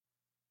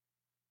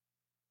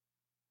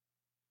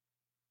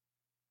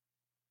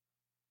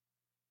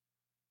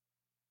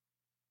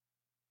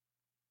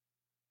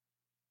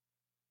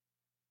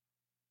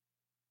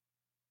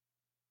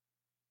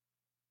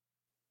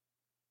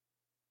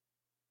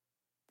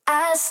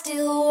I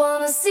still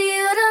wanna see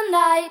you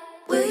tonight.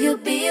 Will you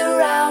be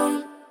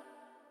around?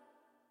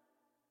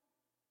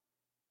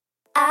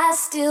 I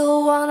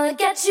still wanna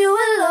get you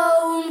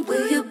alone.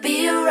 Will you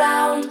be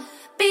around?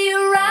 Be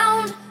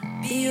around,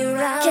 be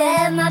around.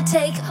 Can I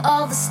take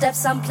all the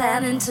steps I'm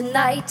planning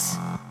tonight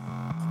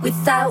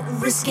without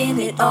risking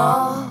it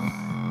all?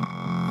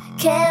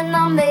 Can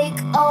I make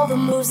all the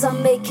moves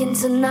I'm making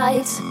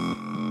tonight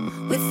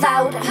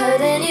without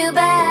hurting you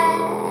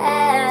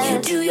bad? You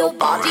do your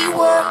body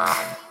work,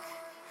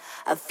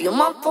 I feel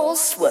my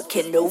pulse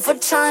working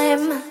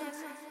overtime.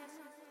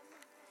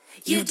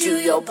 You do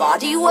your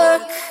body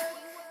work,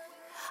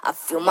 I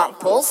feel my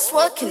pulse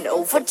working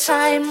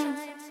overtime.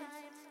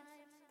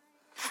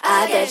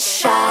 I get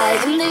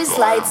shy in these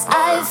lights,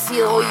 I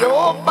feel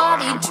your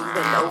body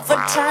doing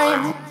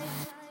overtime.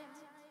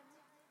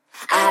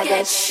 I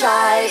get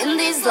shy in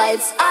these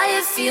lights,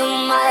 I feel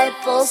my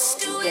pulse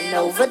doing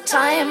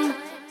overtime.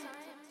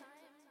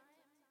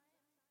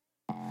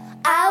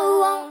 I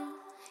won't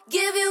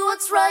give you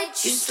what's right,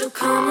 you still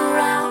come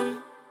around.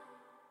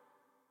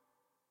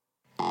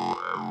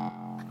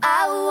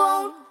 I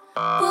won't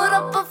put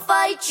up a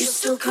fight, you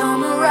still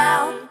come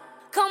around.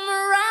 Come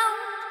around,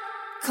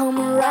 come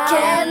around.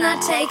 Can I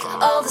take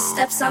all the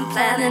steps I'm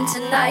planning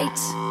tonight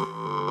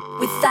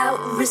without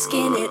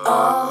risking it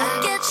all? I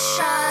get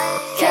shy.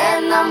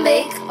 Can I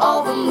make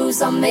all the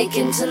moves I'm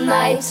making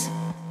tonight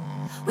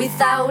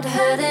without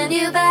hurting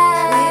you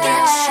bad? I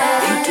get shy.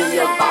 You do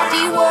your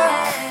body work,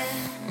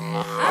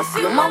 I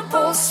feel my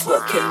pulse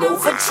working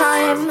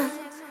overtime.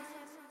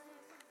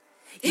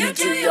 You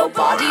do your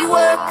body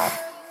work,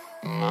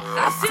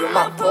 I feel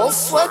my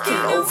pulse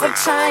working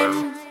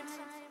overtime.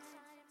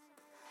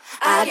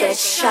 I get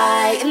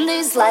shy in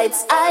these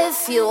lights, I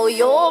feel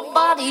your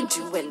body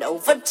doing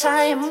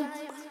overtime.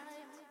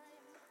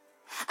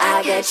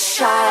 I get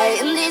shy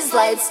in these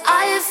lights,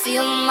 I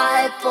feel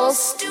my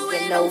pulse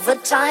doing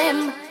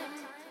overtime.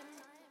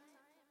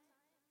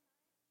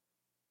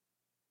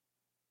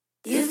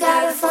 You've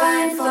got a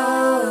fine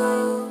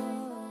phone,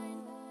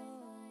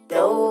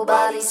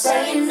 nobody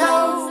saying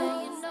no.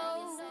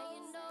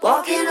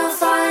 Walking a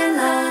fine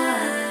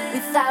line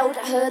without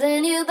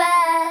hurting you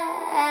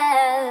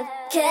bad.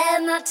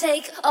 Can I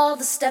take all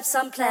the steps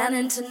I'm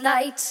planning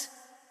tonight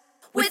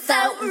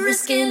without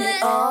risking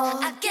it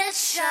all? I get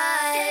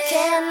shy.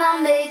 Can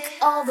I make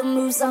all the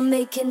moves I'm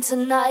making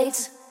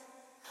tonight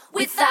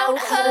without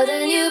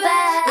hurting you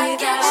bad? I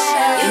get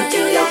shy. You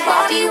do your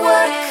body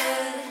work,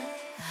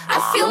 I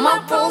feel my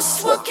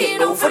pulse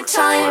working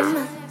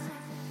overtime.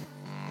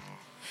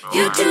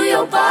 You do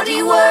your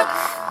body work,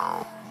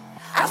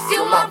 I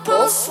feel my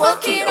pulse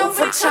working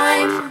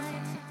overtime.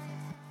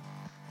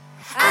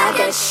 I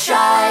get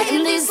shy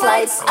in these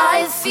lights,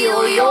 I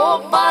feel your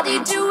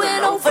body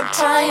doing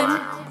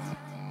overtime.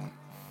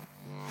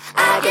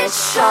 I get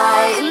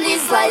shy in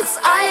these lights,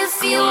 I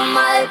feel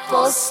my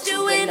pulse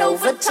doing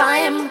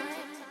overtime.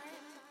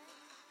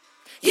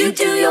 You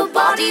do your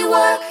body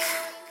work,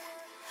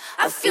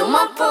 I feel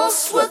my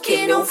pulse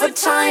working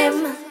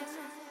overtime.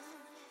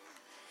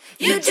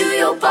 You do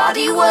your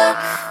body work,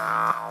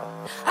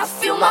 I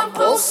feel my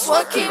pulse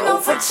working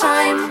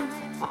overtime.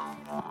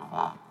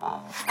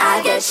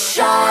 I get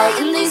shy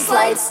in these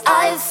lights,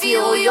 I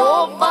feel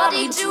your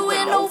body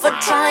doing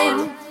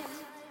overtime.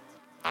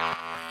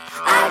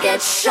 I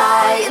get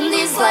shy in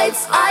these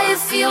lights, I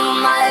feel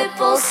my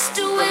pulse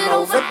doing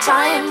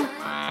overtime.